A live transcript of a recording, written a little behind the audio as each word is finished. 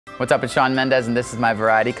What's up, it's Shawn Mendes, and this is my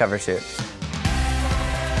Variety cover shoot.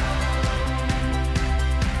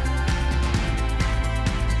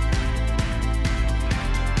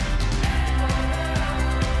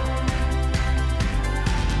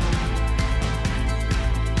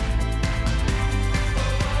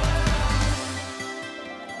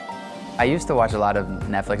 I used to watch a lot of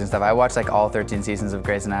Netflix and stuff. I watched like all 13 seasons of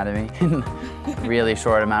Grey's Anatomy in a really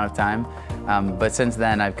short amount of time. But since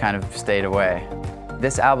then, I've kind of stayed away.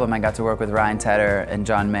 This album, I got to work with Ryan Tedder and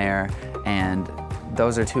John Mayer, and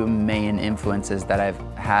those are two main influences that I've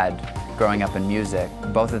had growing up in music.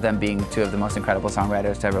 Both of them being two of the most incredible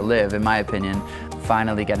songwriters to ever live, in my opinion.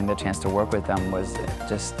 Finally getting the chance to work with them was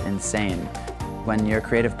just insane. When you're a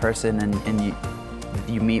creative person and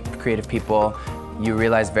you meet creative people, you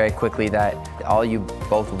realize very quickly that all you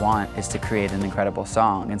both want is to create an incredible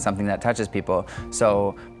song and something that touches people.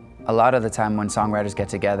 So a lot of the time when songwriters get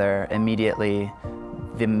together, immediately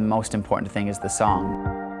the most important thing is the song.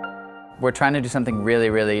 We're trying to do something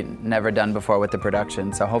really never done before with the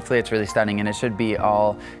production, so hopefully it's really stunning, and it should be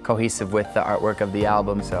all cohesive with the artwork of the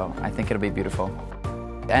album, so I think it'll be beautiful.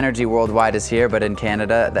 The energy worldwide is here, but in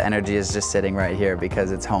Canada, the energy is just sitting right here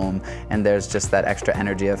because it's home, and there's just that extra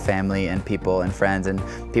energy of family and people and friends and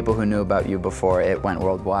people who knew about you before it went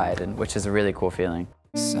worldwide, and which is a really cool feeling.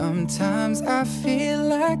 Sometimes I feel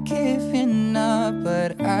like giving up,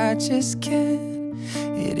 but I just can't.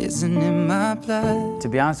 It isn't in my blood. To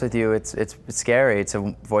be honest with you, it's scary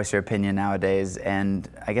to voice your opinion nowadays, and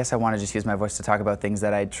I guess I want to just use my voice to talk about things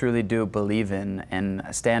that I truly do believe in and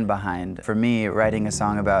stand behind. For me, writing a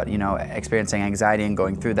song about, experiencing anxiety and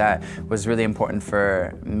going through that was really important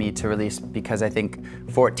for me to release, because I think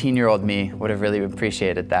 14-year-old me would have really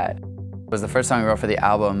appreciated that. It was the first song I wrote for the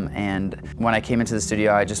album, and when I came into the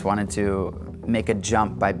studio, I just wanted to make a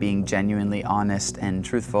jump by being genuinely honest and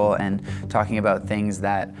truthful and talking about things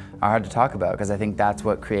that are hard to talk about, because I think that's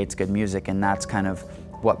what creates good music, and that's kind of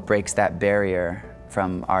what breaks that barrier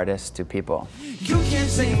from artists to people. You can't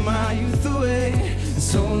take my youth away, the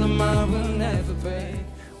soul of mine will never break.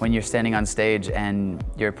 When you're standing on stage and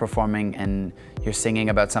you're performing and you're singing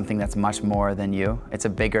about something that's much more than you, it's a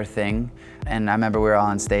bigger thing. And I remember we were all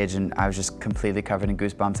on stage and I was just completely covered in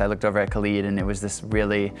goosebumps. I looked over at Khalid and it was this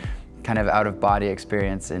really kind of out-of-body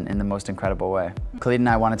experience in the most incredible way. Khalid and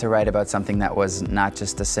I wanted to write about something that was not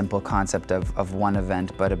just a simple concept of one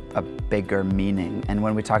event, but a bigger meaning. And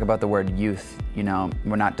when we talk about the word youth,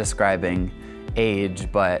 we're not describing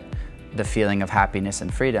age, but the feeling of happiness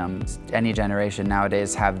and freedom. Any generation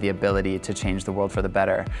nowadays have the ability to change the world for the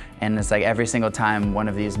better. And it's like every single time one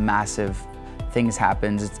of these massive things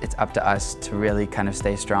happens, it's up to us to really kind of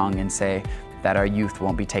stay strong and say that our youth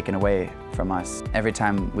won't be taken away from us. Every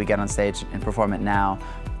time we get on stage and perform it now,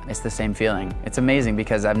 it's the same feeling. It's amazing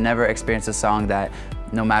because I've never experienced a song that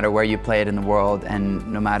no matter where you play it in the world and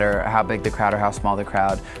no matter how big the crowd or how small the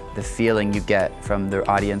crowd, the feeling you get from the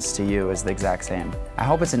audience to you is the exact same. I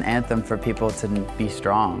hope it's an anthem for people to be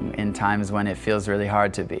strong in times when it feels really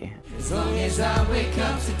hard to be. As long as I wake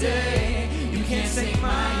up today, you can't take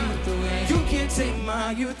my youth away. You can't take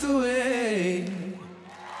my youth away.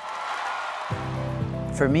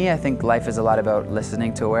 For me, I think life is a lot about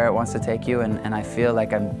listening to where it wants to take you, and I feel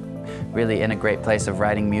like I'm really in a great place of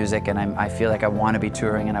writing music, and I feel like I want to be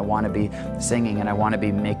touring and I want to be singing and I want to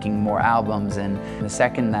be making more albums, and the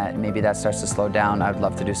second that maybe that starts to slow down, I'd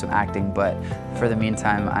love to do some acting, but for the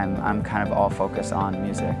meantime, I'm kind of all focused on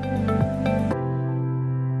music.